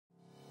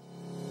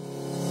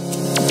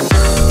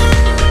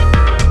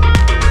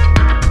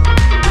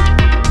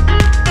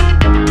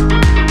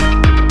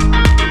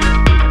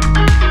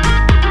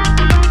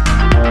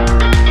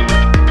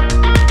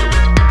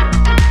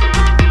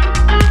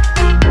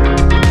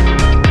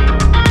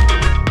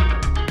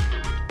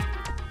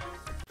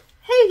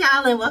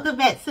y'all, and welcome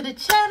back to the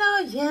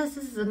channel. Yes,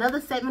 this is another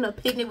segment of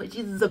Picnic with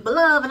Jesus of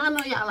Beloved. And I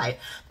know y'all like,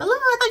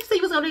 Beloved, I thought you said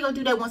you was only gonna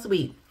do that once a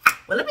week.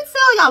 Well, let me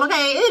tell y'all,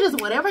 okay, it is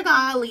whatever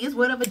God leads,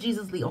 whatever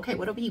Jesus leads, okay,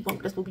 whatever he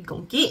wants, that's what we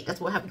gonna get. That's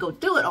what how we gonna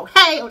do it,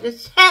 okay, on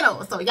this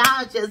channel. So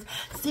y'all just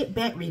sit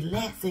back,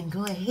 relax, and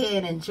go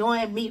ahead and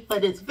join me for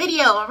this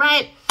video, all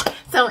right?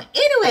 So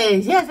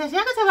anyways, yes, y'all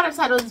can tell what I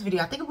titled this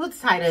video. I think it was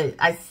titled,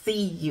 I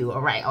See You,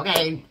 all right,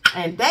 okay?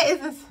 And that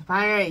is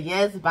inspired,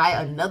 yes, by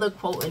another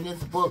quote in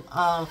this book,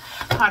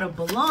 Heart of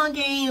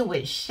Belonging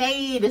with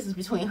Shay. This is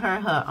between her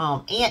and her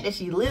aunt that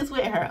she lives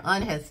with. Her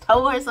aunt has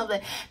told her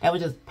something that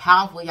was just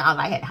powerful, y'all.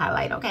 I had to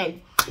highlight,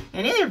 okay?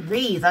 And it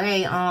reads,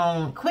 okay,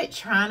 quit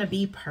trying to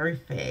be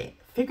perfect.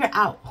 Figure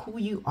out who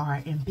you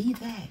are and be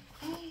that.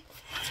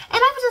 And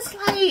I was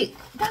just like,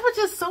 that was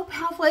just so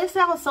powerful. It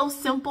sounds so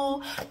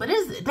simple, but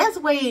that's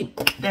the way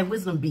that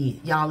wisdom be,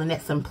 y'all, and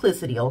that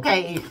simplicity,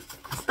 okay?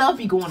 Stuff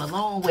be going a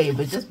long way,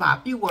 but just by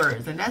a few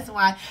words. And that's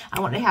why I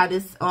want to have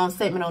this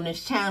segment on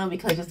this channel,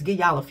 because just to give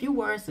y'all a few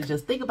words to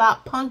just think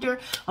about, ponder,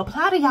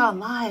 apply to y'all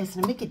lives,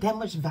 and make it that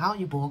much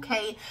valuable,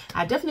 okay?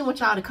 I definitely want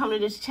y'all to come to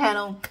this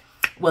channel.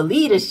 Well,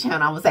 lead this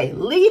channel. I would say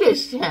lead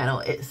this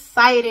channel.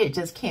 Excited.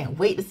 Just can't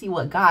wait to see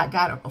what God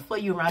got for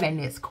you around that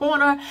next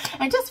corner.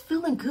 And just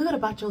feeling good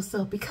about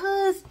yourself,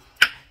 because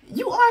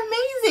you are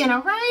amazing,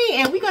 all right?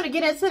 And we're going to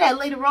get into that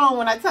later on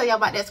when I tell y'all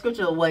about that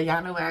scripture. Well,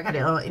 y'all know where I got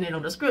it in it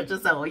on the scripture.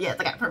 So, yes,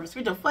 I got a perfect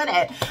scripture for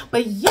that.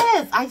 But,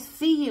 yes, I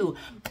see you.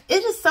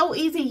 It's just so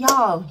easy,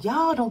 y'all.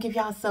 Y'all don't give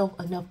yourself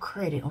enough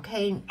credit,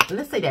 okay?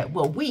 Let's say that.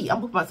 Well,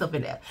 I'm putting myself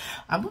in there.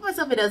 I'm putting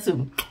myself in there,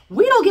 too.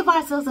 We don't give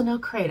ourselves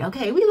enough credit,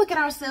 okay? We look at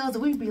ourselves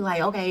and we be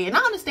like, okay, and I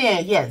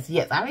understand, yes,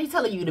 I ain't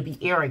telling you to be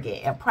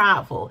arrogant and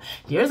prideful.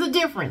 There's a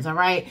difference, all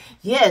right?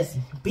 Yes,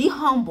 be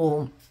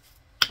humble.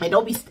 And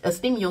don't be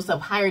esteeming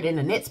yourself higher than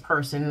the next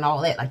person and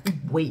all that. Like, you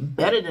way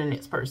better than the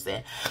next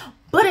person.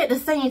 But at the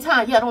same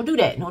time, yeah, don't do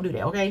that. Don't do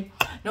that, okay?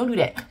 Don't do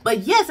that. But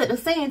yes, at the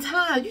same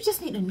time, you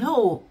just need to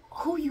know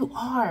who you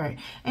are.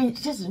 And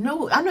just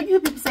know, I know you hear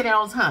people say that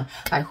all the time.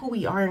 Like, who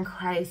we are in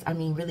Christ. I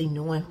mean, really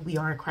knowing who we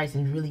are in Christ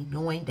and really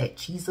knowing that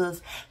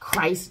Jesus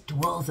Christ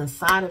dwells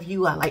inside of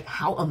you. I like,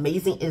 how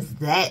amazing is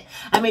that?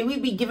 I mean, we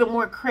be giving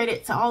more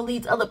credit to all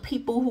these other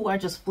people who are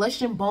just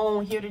flesh and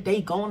bone, here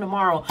today, gone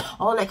tomorrow,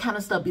 all that kind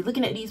of stuff. Be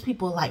looking at these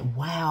people like,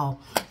 wow.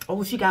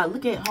 Oh, she got,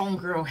 look at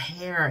homegirl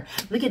hair.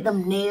 Look at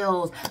them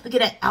nails. Look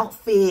at that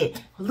outfit.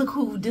 Look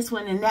who this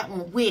one and that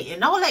one with.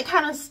 And all that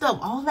kind of stuff.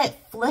 All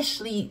that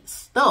fleshly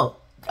stuff.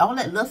 All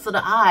that lust of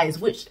the eyes,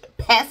 which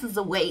passes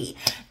away.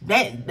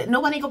 That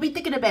nobody gonna be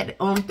thinking about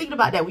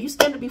that. When you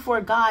stand before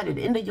God at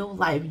the end of your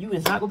life, you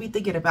is not gonna be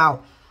thinking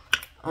about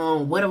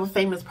whatever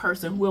famous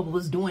person, whoever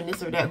was doing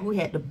this or that, who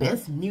had the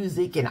best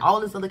music and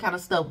all this other kind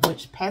of stuff,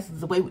 which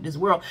passes away with this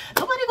world.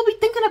 Nobody gonna be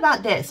thinking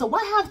about that. So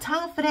why have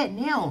time for that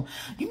now?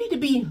 You need to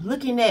be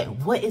looking at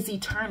what is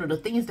eternal. The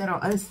things that are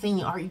unseen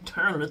are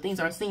eternal. The things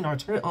that are seen are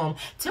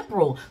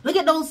temporal. Look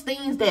at those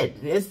things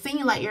that it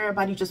seems like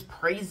everybody just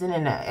praising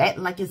and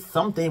acting like it's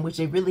something, which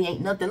it really ain't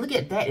nothing. Look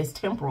at that. It's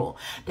temporal.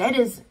 That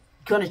is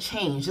gonna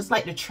change, just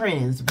like the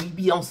trends. We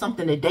be on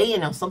something today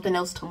and on something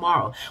else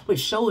tomorrow, which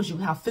shows you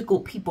how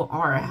fickle people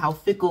are, how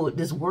fickle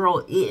this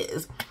world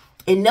is.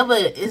 It never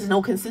is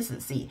no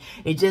consistency.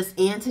 It just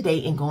ends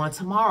today and gone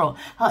tomorrow.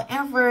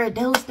 However,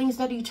 those things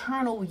that are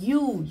eternal,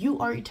 you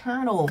are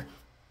eternal.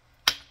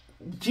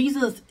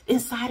 Jesus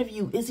inside of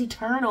you is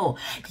eternal.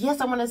 Yes,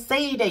 I want to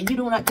say that you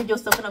do not give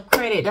yourself enough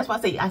credit. That's why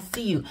I say I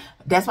see you.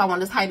 That's why I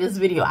want to title this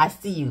video, I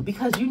See You,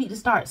 because you need to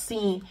start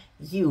seeing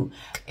you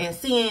and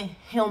seeing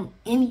him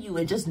in you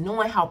and just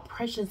knowing how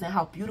precious and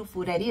how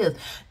beautiful that is.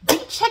 Be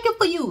checking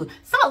for you.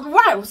 Stop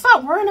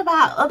worrying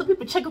about other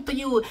people checking for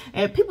you,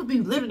 and people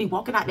be literally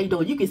walking out their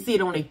door. You can see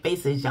it on their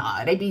faces,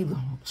 y'all. They be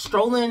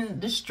strolling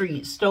the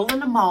streets, strolling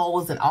the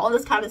malls and all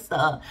this kind of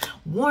stuff,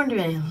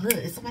 wondering, look,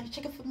 is somebody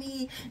checking for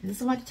me? Is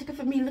somebody checking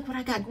for me? Look what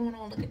I got going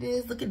on. Look at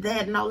this, look at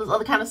that, and all this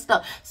other kind of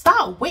stuff.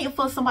 Stop waiting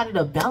for somebody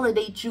to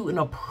validate you and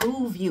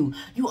approve you.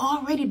 You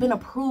already been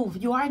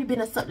approved. You already been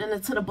accepted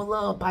into the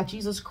beloved by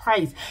Jesus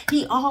Christ.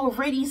 He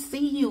already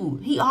see you.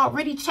 He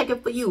already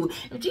checking for you.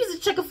 If Jesus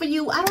checking for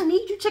you, I don't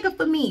need you checking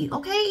for me.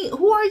 Okay,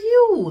 who are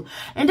you?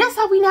 And that's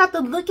how we have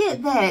to look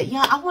at that.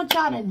 Yeah, I want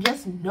y'all to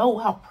just know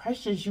how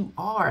precious you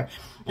are.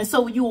 And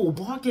so you will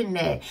walk in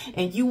that,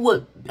 and you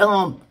would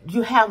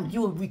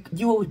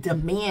you will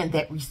demand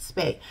that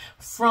respect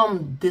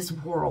from this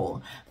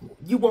world.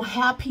 You won't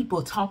have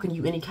people talking to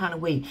you any kind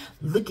of way,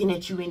 looking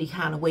at you any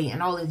kind of way,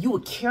 and all that. You will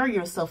carry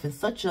yourself in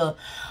such a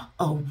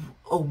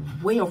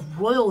way of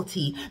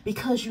royalty,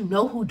 because you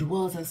know who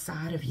dwells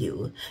inside of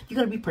you. You're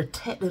going to be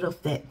protected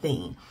of that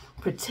thing,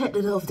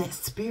 protected of that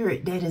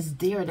spirit that is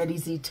there, that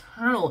is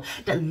eternal,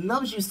 that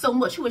loves you so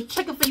much, who is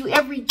checking for you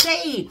every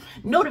day.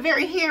 Know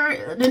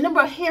the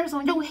number of hairs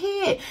on your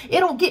head.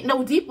 It don't get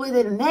no deeper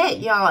than that,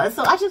 y'all.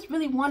 So I just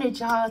really wanted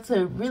y'all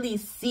to really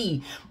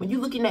see, when you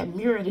look in that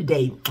mirror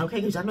today, okay,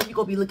 because I know you're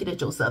going to be looking at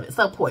yourself at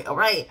some point, all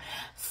right?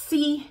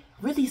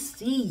 Really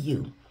see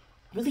you.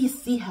 Really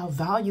see how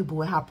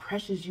valuable and how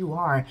precious you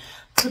are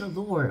to the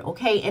Lord,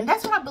 okay? And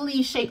that's what I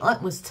believe Shay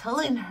Aunt was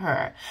telling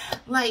her.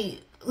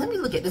 Like, let me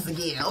look at this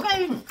again,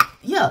 okay?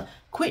 Yeah,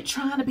 quit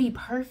trying to be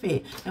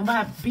perfect. And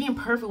by being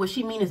perfect, what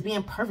she means is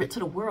being perfect to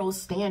the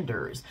world's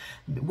standards.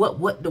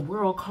 What the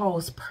world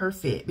calls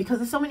perfect. Because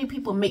there's so many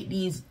people make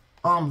these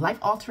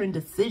life-altering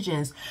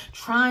decisions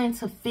trying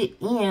to fit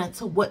in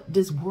to what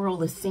this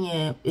world is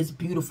saying is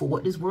beautiful,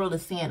 what this world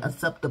is saying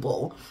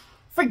acceptable.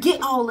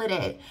 Forget all of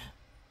that.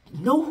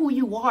 Know who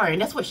you are.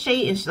 And that's what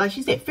Shay is, like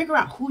she said, figure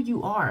out who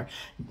you are.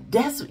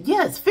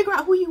 Yes, figure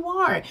out who you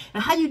are.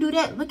 And how you do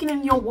that? Looking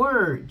in your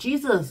word.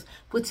 Jesus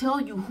will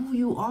tell you who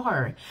you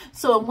are.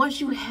 So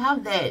once you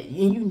have that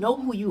and you know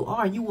who you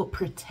are, you will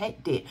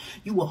protect it.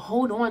 You will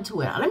hold on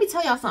to it. Now, let me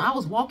tell y'all something. I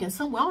was walking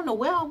somewhere. I don't know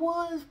where I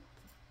was.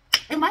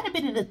 It might have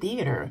been in the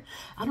theater.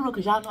 I don't know,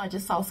 because y'all know I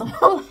just saw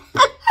someone.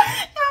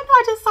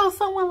 I just saw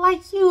someone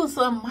like you,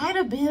 so it might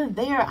have been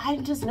there. I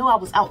just know I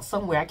was out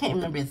somewhere. I can't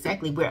remember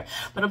exactly where,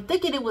 but I'm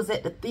thinking it was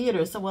at the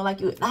theater, somewhere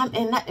like you.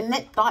 And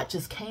that thought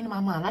just came to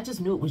my mind. I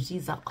just knew it was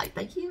Jesus. I was like,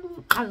 thank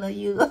you, I love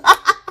you.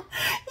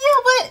 Yeah,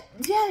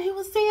 but yeah, he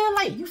was saying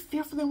like, you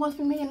fearfully and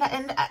wonderfully made.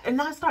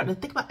 And I started to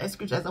think about that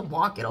scripture as I'm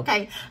walking.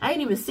 Okay, I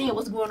ain't even seeing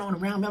what's going on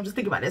around me. I'm just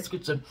thinking about that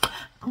scripture.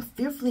 I'm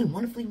fearfully and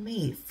wonderfully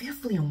made.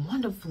 Fearfully and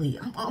wonderfully.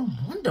 I'm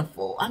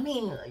wonderful. I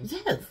mean,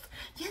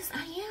 yes,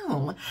 I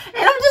am. And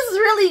I'm just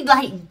really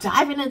like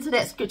diving into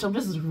that scripture. I'm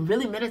just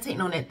really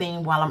meditating on that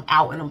thing while I'm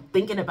out, and I'm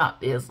thinking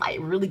about this, like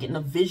really getting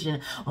a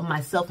vision of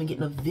myself and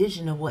getting a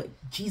vision of what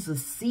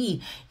Jesus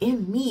see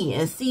in me,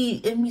 and see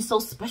in me so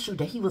special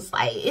that he was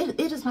like, it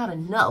is not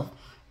enough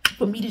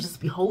for me to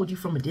just behold you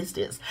from a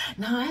distance.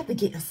 Now I have to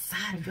get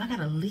inside of you. I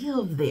gotta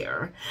live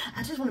there.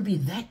 I just want to be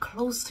that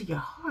close to your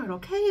heart,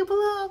 okay,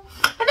 beloved?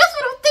 And that's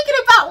what I'm thinking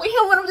about with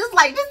him when I'm just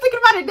thinking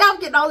about it now. I'm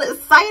getting all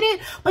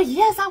excited. But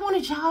yes, I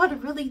wanted y'all to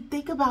really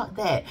think about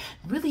that.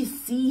 Really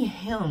see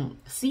him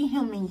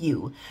in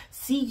you.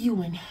 See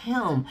you in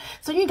him.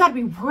 So you ain't gotta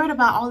be worried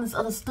about all this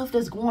other stuff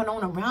that's going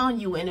on around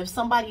you. And if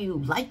somebody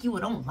like you or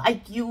don't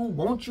like you,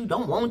 want you,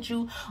 don't want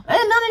you, and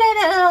none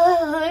of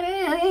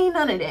that, ain't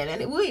none of that.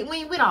 And we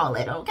ain't with all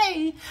that,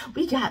 okay?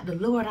 We got the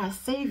Lord our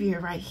Savior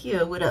right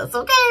here with us,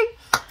 okay?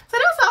 So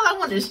that's all I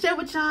wanted to share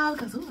with y'all,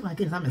 because oh my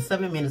goodness, I'm in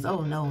 7 minutes.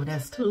 Oh no,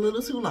 that's too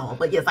long.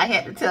 But yes, I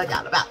had to tell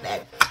y'all about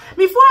that.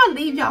 Before I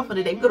leave y'all for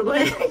today, I'm gonna go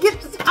ahead and get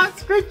this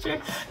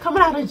scripture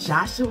coming out of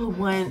Joshua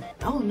 1.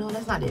 Oh no,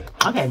 that's not it.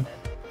 Okay,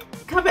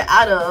 coming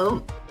out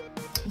of,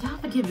 y'all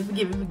forgive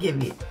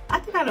me. I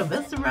think I done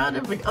messed around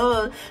and click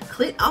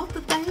off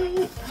the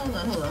thing. Hold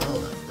on.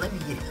 Let me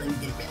get it ready.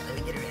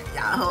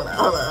 Y'all,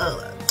 hold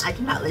on. I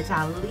cannot let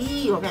y'all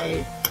leave,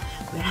 okay,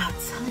 without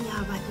telling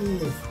y'all about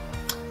this.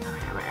 All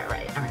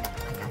right.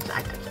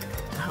 I got you.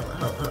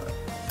 Hold on.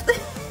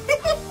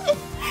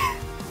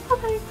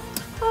 Okay.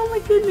 Oh my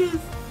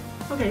goodness.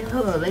 Okay,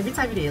 hold on. Let me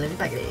type it in.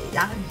 Y'all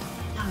gotta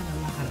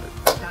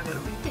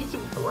be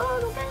patient with the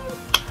Lord, okay?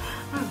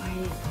 All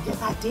right.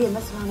 Yes, I did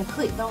mess around and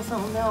clicked on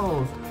something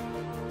else.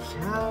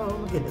 Oh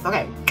my goodness.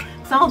 Okay.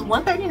 Psalms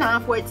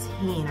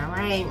 139:14, all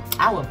right?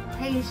 I will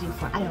praise you,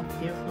 for I am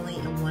fearfully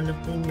and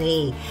wonderfully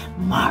made.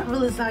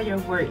 Marvelous are your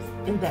works,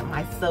 and that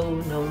my soul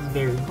knows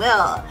very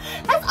well.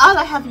 That's all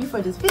I have for you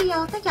for this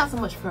video. Thank y'all so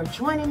much for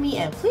joining me,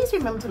 and please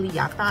remember to leave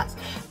y'all thoughts,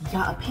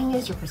 y'all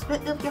opinions, your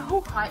perspective, your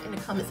whole heart in the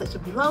comment section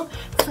below,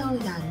 so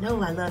y'all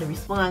know I love to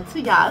respond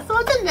to y'all. So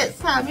until next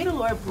time, may the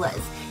Lord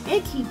bless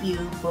and keep you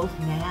both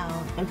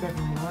now and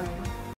forevermore.